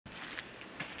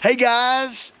Hey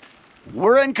guys,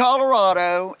 we're in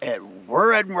Colorado and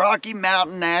we're at Rocky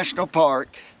Mountain National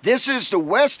Park. This is the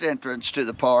west entrance to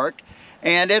the park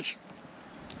and it's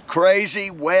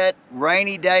crazy, wet,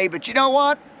 rainy day, but you know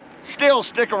what? Still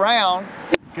stick around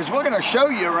because we're going to show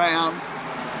you around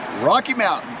Rocky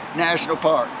Mountain National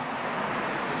Park.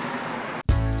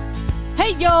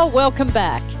 Hey y'all, welcome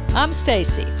back. I'm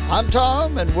Stacy. I'm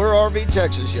Tom and we're RV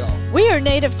Texas, y'all. We are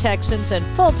native Texans and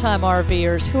full-time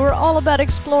RVers who are all about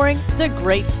exploring the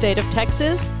great state of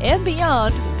Texas and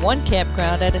beyond, one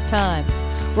campground at a time.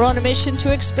 We're on a mission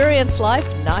to experience life,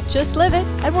 not just live it,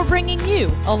 and we're bringing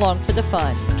you along for the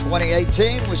fun. In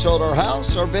 2018, we sold our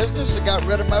house, our business, and got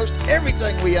rid of most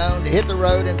everything we owned to hit the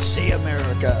road and see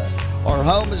America. Our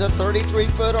home is a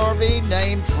 33-foot RV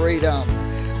named Freedom.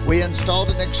 We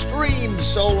installed an extreme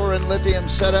solar and lithium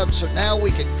setup, so now we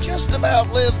can just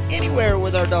about live anywhere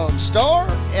with our dog Star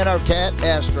and our cat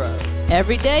Astro.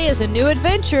 Every day is a new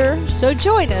adventure, so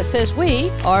join us as we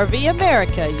RV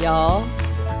America, y'all.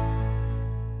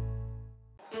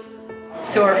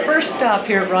 So our first stop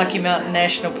here at Rocky Mountain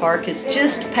National Park is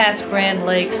just past Grand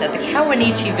Lakes at the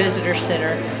Kawanichi Visitor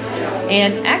Center.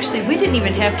 And actually, we didn't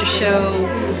even have to show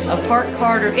a park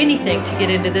card or anything to get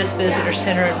into this visitor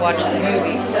center and watch the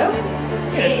movie. So,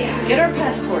 let's get our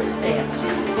passport stamps.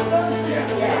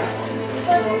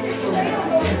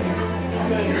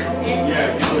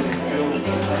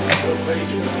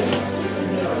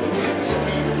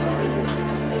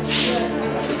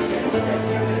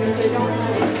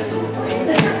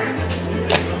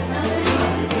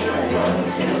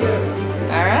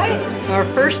 All right, our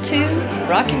first two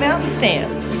Rocky Mountain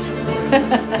stamps.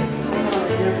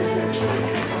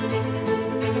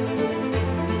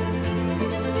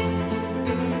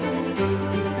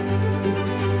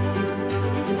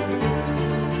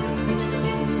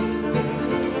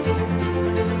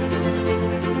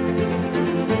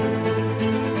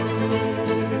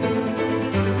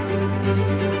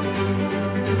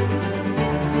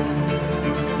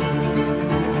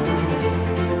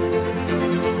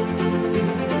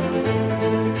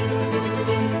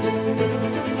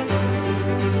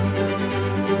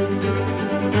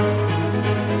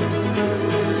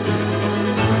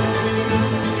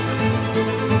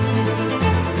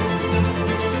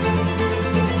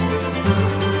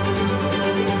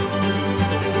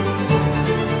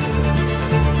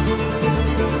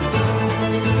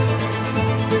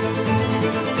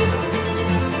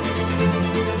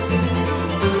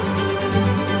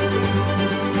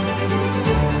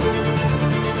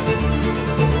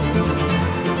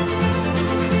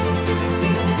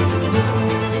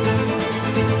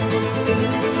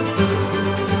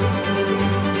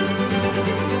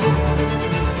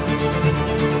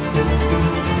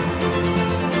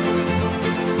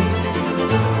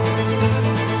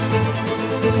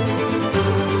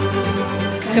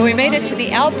 So we made it to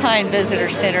the Alpine Visitor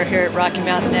Center here at Rocky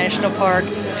Mountain National Park.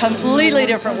 Completely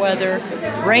different weather,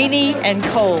 rainy and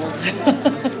cold.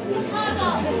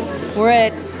 We're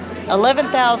at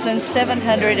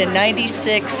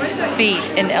 11,796 feet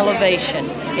in elevation.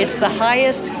 It's the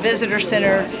highest visitor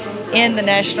center in the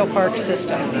national park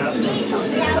system.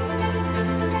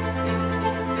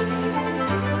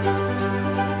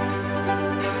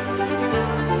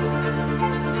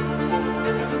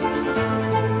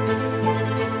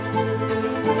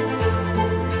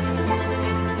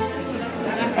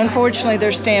 Unfortunately,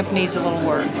 their stamp needs a little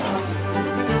work.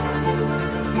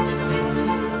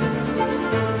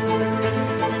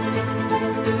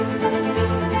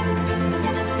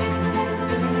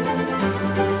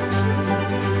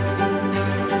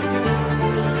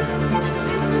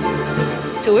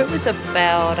 So it was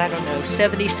about, I don't know,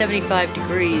 70, 75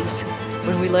 degrees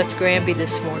when we left Granby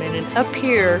this morning. And up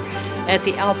here at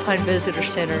the Alpine Visitor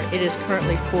Center, it is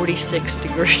currently 46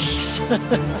 degrees.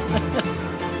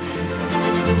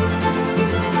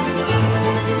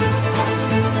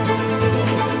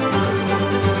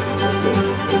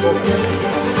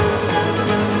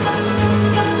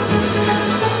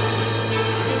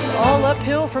 It's all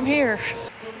uphill from here.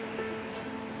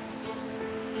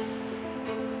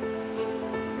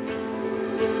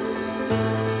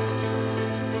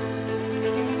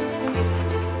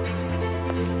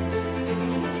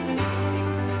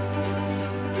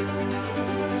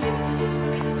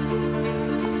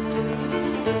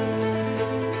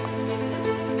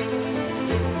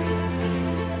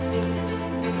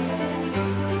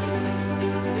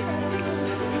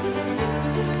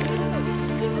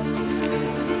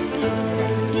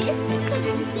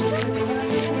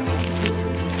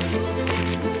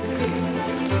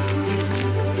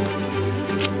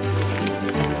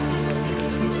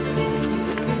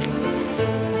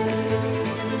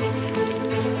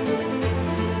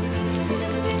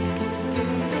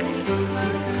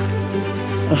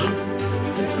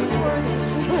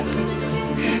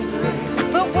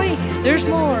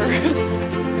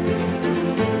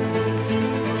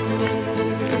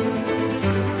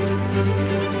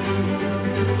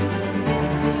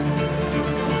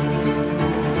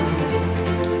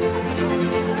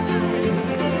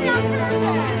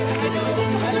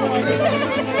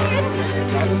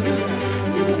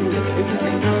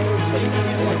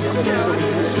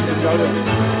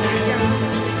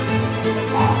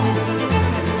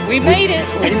 We made it.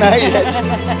 We made it.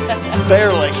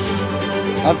 Barely.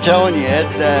 I'm telling you,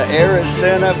 the air is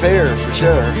thin up here for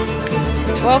sure.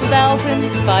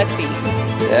 12,005 feet.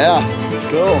 Yeah, it's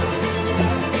cool.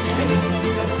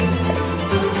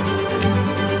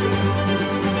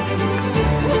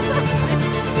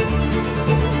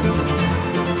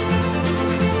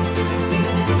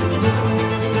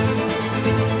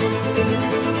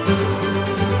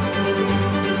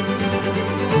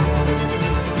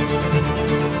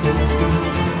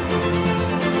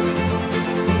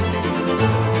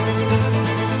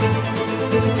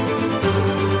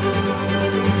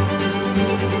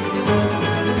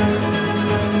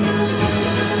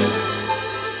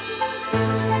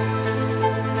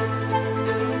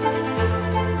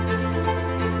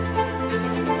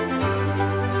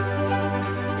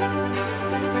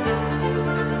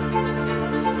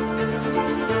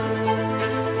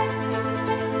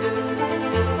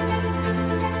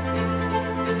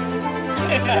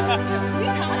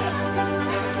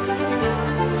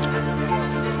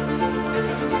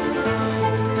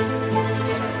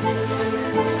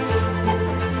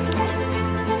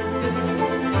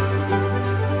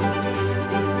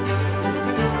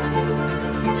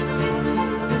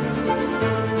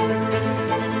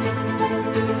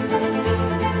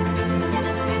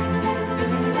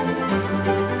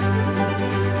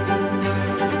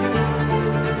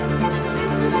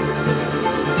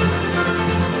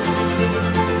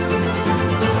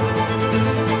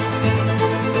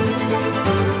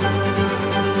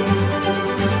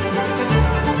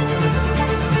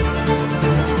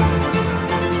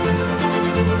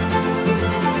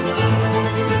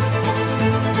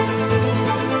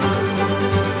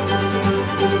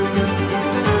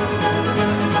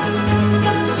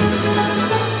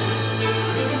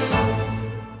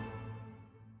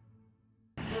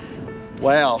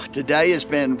 Wow, today has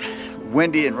been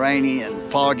windy and rainy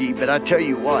and foggy, but I tell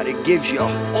you what, it gives you a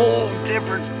whole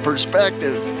different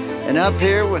perspective. And up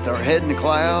here with our head in the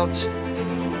clouds,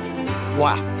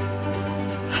 wow.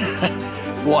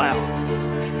 Wow.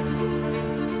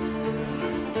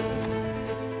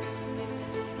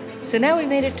 So now we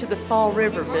made it to the Fall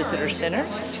River Visitor Center.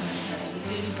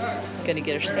 Gonna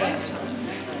get our stamp.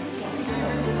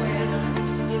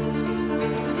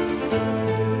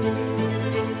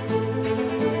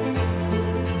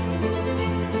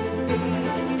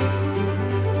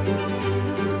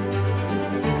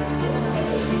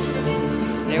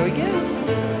 There we go.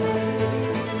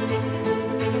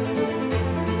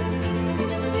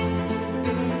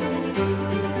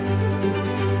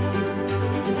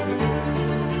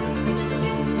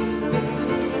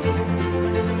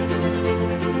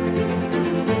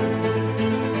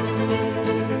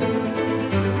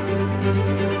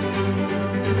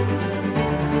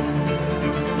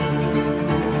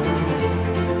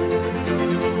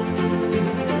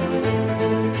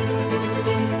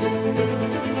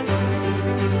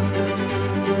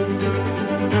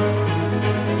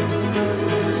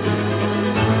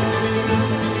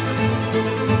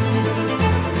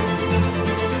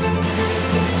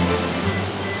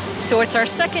 So it's our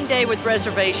second day with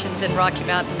reservations in Rocky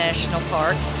Mountain National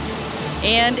Park.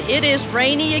 And it is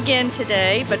rainy again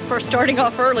today, but we're starting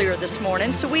off earlier this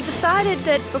morning. So we decided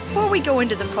that before we go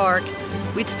into the park,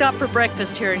 we'd stop for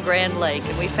breakfast here in Grand Lake.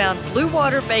 And we found Blue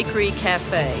Water Bakery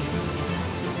Cafe.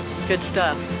 Good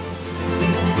stuff.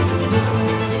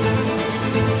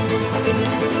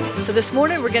 So this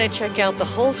morning we're going to check out the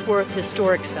Holsworth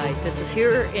Historic Site. This is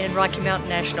here in Rocky Mountain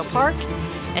National Park,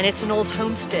 and it's an old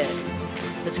homestead.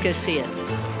 Let's go see it.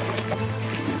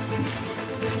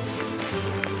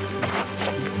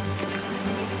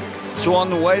 So on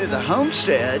the way to the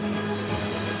homestead,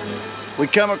 we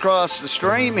come across the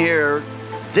stream here.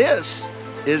 This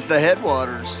is the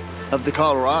headwaters of the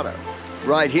Colorado,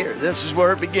 right here. This is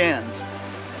where it begins.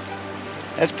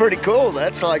 That's pretty cool.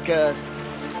 That's like a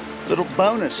little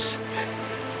bonus.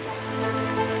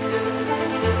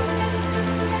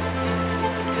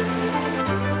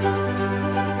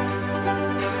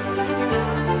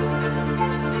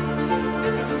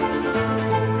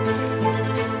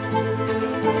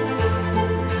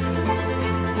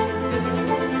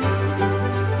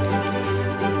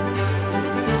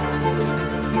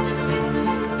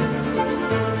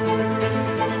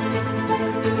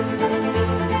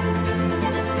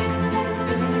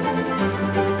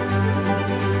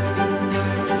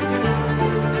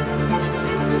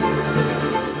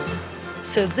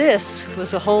 So this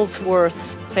was a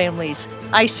Holsworth family's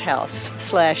ice house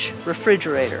slash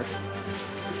refrigerator.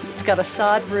 It's got a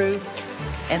sod roof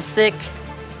and thick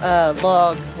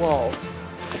log walls.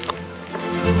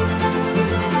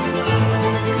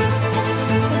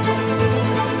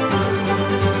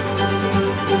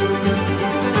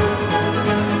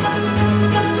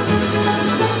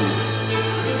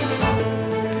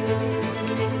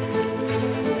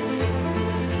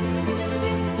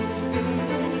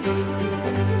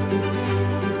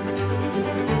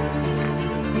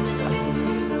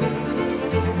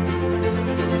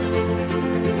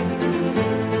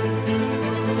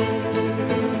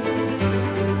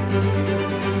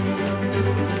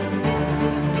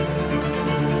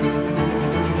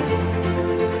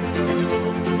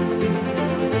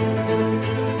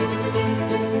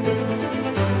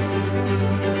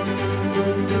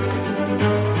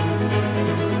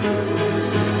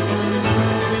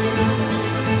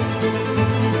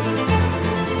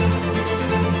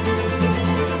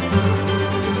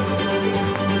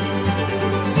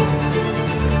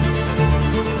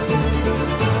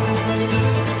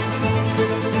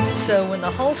 So when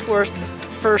the Holsworths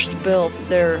first built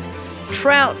their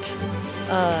trout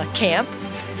camp,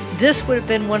 this would have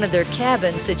been one of their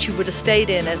cabins that you would have stayed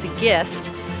in as a guest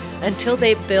until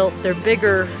they built their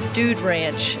bigger dude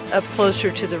ranch up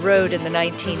closer to the road in the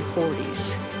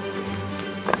 1940s.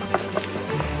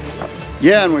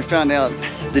 Yeah, and we found out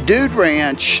the dude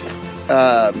ranch,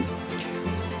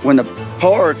 when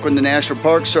the National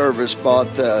Park Service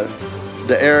bought the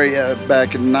area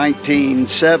back in the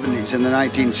 1970s,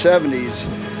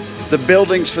 the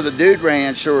buildings for the dude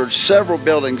ranch, there were several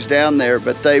buildings down there,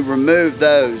 but they removed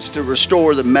those to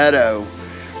restore the meadow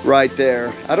right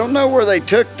there. I don't know where they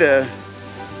took the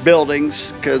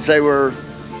buildings, because they were,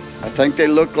 I think they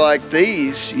look like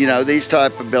these, you know, these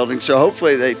type of buildings. So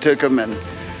hopefully they took them and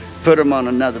put them on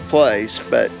another place,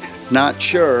 but not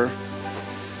sure.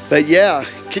 But yeah,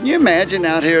 can you imagine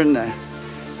out here in the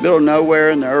middle of nowhere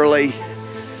in the early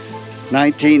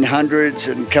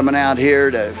 1900s and coming out here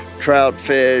to trout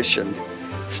fish and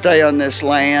stay on this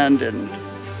land? And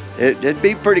it'd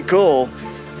be pretty cool,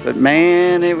 but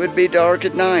man, it would be dark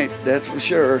at night, that's for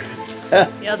sure.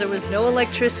 Yeah, there was no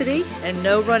electricity and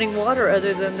no running water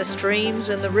other than the streams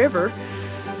and the river.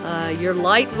 Your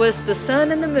light was the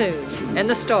sun and the moon and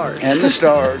the stars. And the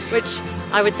stars. Which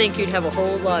I would think you'd have a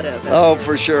whole lot of. Oh,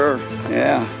 for sure,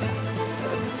 yeah.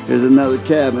 Here's another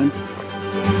cabin.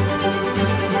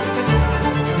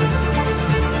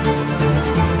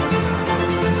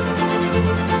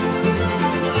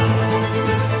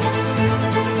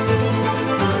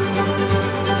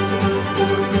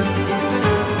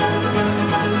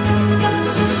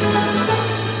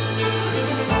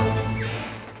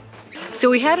 So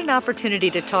we had an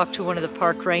opportunity to talk to one of the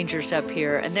park rangers up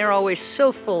here, and they're always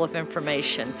so full of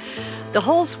information. The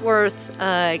Holsworth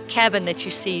cabin that you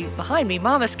see behind me,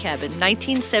 Mama's cabin,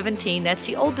 1917, that's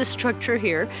the oldest structure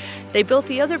here. They built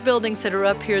the other buildings that are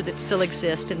up here that still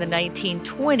exist in the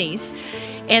 1920s,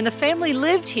 and the family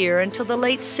lived here until the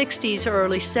late 60s or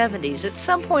early 70s. At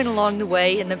some point along the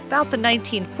way, in about the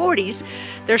 1940s,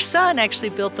 their son actually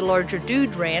built the larger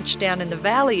dude ranch down in the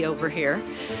valley over here.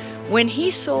 When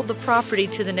he sold the property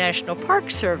to the National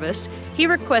Park Service, he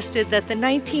requested that the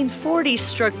 1940s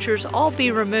structures all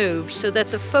be removed so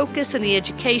that the focus and the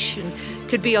education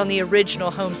could be on the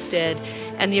original homestead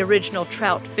and the original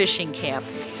trout fishing camp.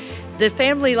 The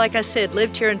family, like I said,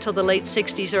 lived here until the late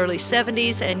 60s, early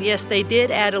 70s, and yes, they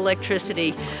did add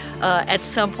electricity at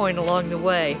some point along the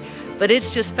way. But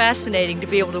it's just fascinating to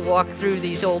be able to walk through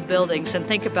these old buildings and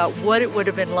think about what it would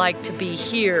have been like to be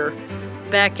here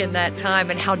back in that time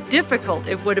and how difficult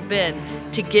it would have been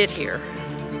to get here.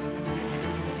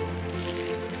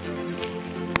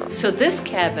 So this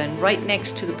cabin right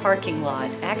next to the parking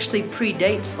lot actually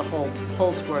predates the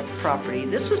Holsworth property.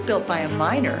 This was built by a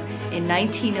miner in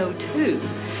 1902,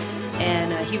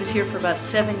 and he was here for about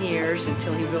 7 years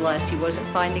until he realized he wasn't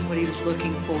finding what he was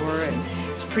looking for,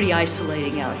 and it's pretty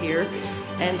isolating out here.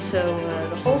 And so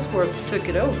the Holsworths took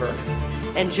it over.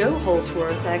 And Joe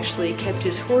Holsworth actually kept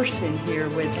his horse in here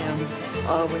with him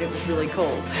when it was really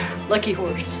cold. Lucky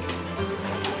horse.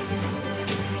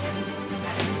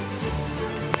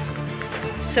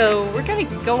 So we're going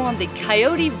to go on the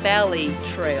Coyote Valley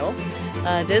Trail.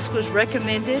 This was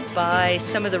recommended by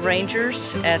some of the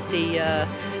rangers at the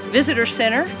visitor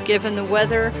center, given the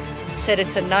weather. Said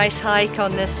it's a nice hike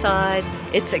on this side.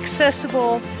 It's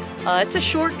accessible. It's a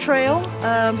short trail,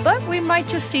 but we might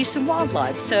just see some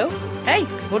wildlife. So, hey,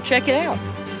 we'll check it out.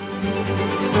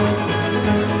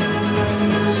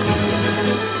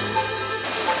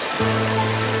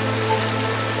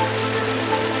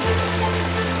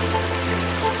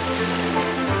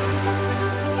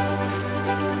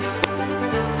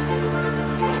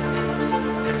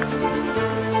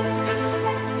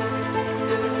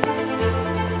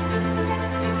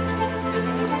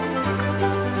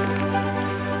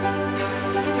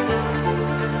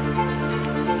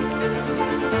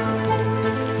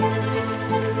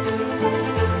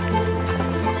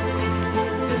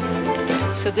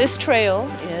 So this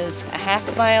trail is a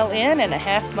half-mile in and a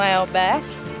half-mile back,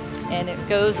 and it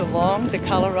goes along the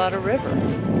Colorado River.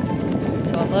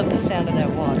 So I love the sound of that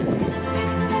water.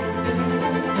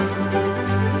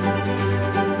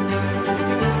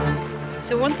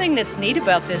 So one thing that's neat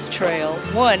about this trail,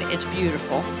 one, it's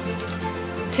beautiful.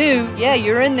 Two, yeah,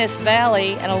 you're in this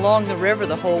valley and along the river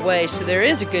the whole way, so there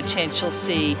is a good chance you'll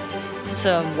see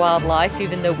some wildlife,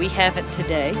 even though we haven't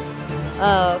today.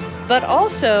 But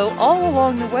also, all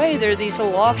along the way, there are these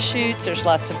little offshoots, there's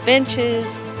lots of benches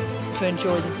to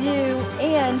enjoy the view,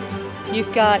 and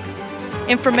you've got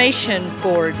information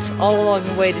boards all along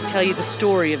the way to tell you the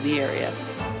story of the area.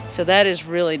 So that is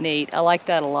really neat. I like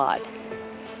that a lot.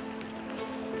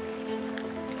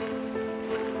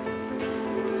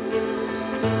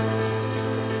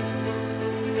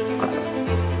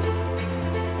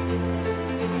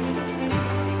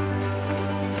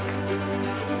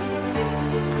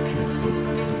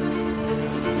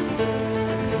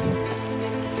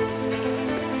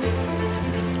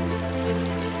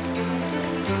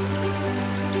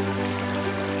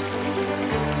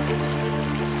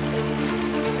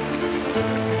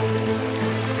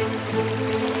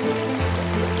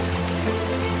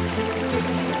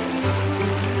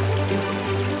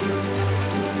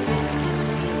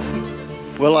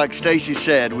 Well, like Stacy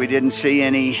said, we didn't see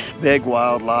any big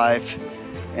wildlife,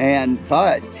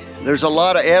 but there's a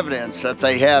lot of evidence that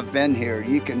they have been here.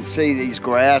 You can see these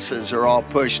grasses are all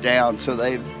pushed down, so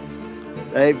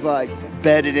they've like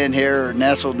bedded in here or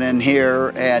nestled in here.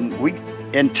 And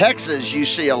in Texas, you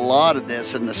see a lot of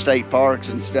this in the state parks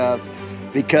and stuff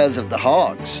because of the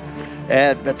hogs.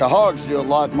 But the hogs do a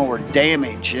lot more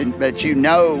damage, but you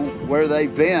know where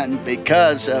they've been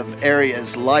because of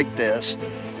areas like this.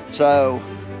 So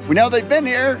we know they've been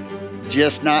here,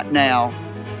 just not now.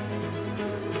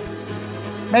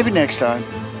 Maybe next time.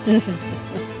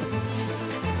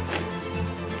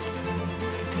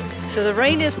 So the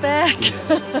rain is back,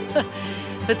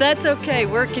 but that's okay.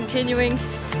 We're continuing.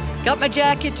 Got my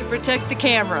jacket to protect the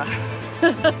camera.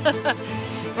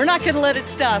 We're not going to let it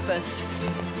stop us.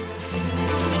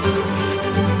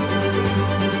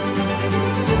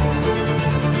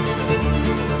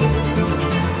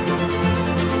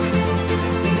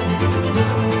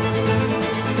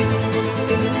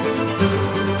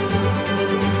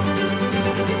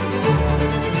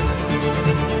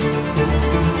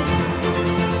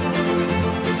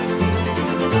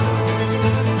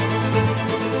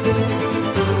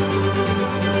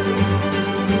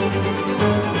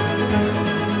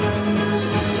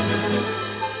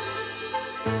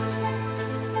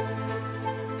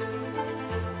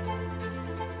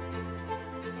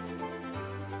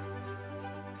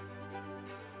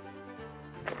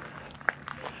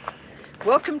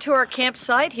 Welcome to our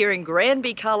campsite here in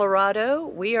Granby, Colorado.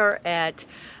 We are at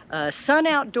Sun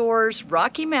Outdoors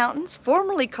Rocky Mountains,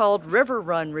 formerly called River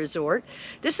Run Resort.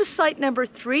 This is site number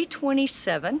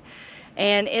 327,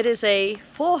 and it is a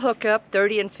full hookup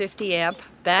 30 and 50 amp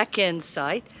back end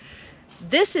site.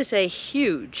 This is a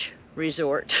huge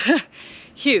resort,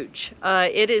 huge.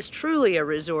 It is truly a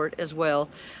resort as well.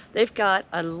 They've got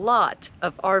a lot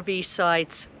of RV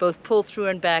sites, both pull through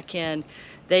and back in.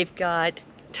 They've got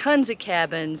tons of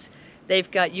cabins. They've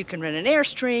got, you can rent an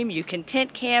Airstream, you can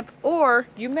tent camp, or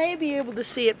you may be able to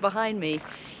see it behind me.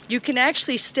 You can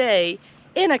actually stay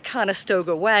in a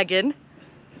Conestoga wagon.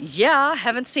 Yeah,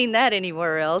 haven't seen that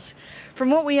anywhere else. From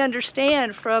what we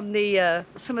understand from the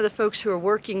some of the folks who are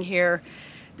working here,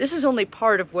 this is only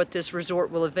part of what this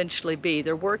resort will eventually be.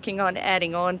 They're working on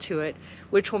adding on to it,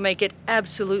 which will make it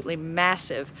absolutely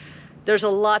massive. There's a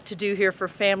lot to do here for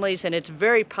families, and it's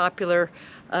very popular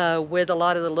with a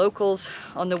lot of the locals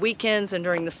on the weekends and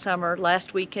during the summer.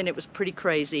 Last weekend it was pretty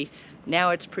crazy. Now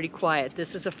it's pretty quiet.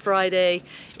 This is a Friday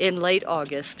in late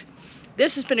August.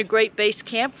 This has been a great base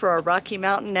camp for our Rocky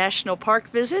Mountain National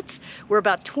Park visits. We're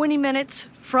about 20 minutes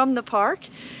from the park,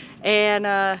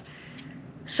 and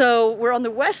so we're on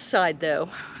the west side though.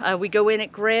 We go in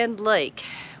at Grand Lake.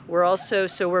 We're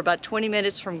about 20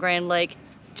 minutes from Grand Lake,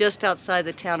 just outside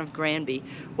the town of Granby.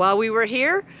 While we were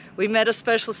here, we met a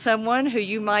special someone who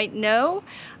you might know.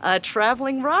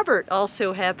 Traveling Robert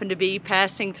also happened to be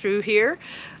passing through here.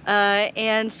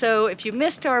 And so if you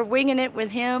missed our winging it with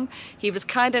him, he was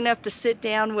kind enough to sit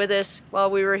down with us while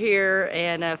we were here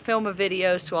and film a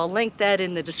video, so I'll link that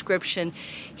in the description.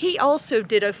 He also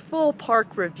did a full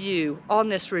park review on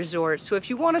this resort, so if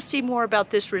you want to see more about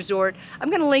this resort, I'm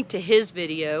going to link to his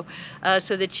video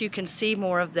so that you can see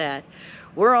more of that.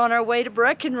 we're on our way to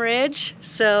Breckenridge,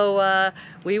 so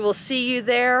we will see you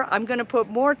there. I'm going to put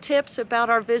more tips about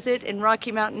our visit in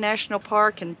Rocky Mountain National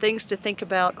Park and things to think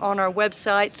about on our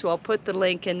website, so I'll put the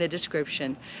link in the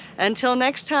description. Until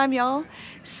next time, y'all,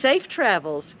 safe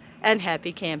travels and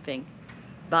happy camping.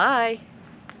 Bye.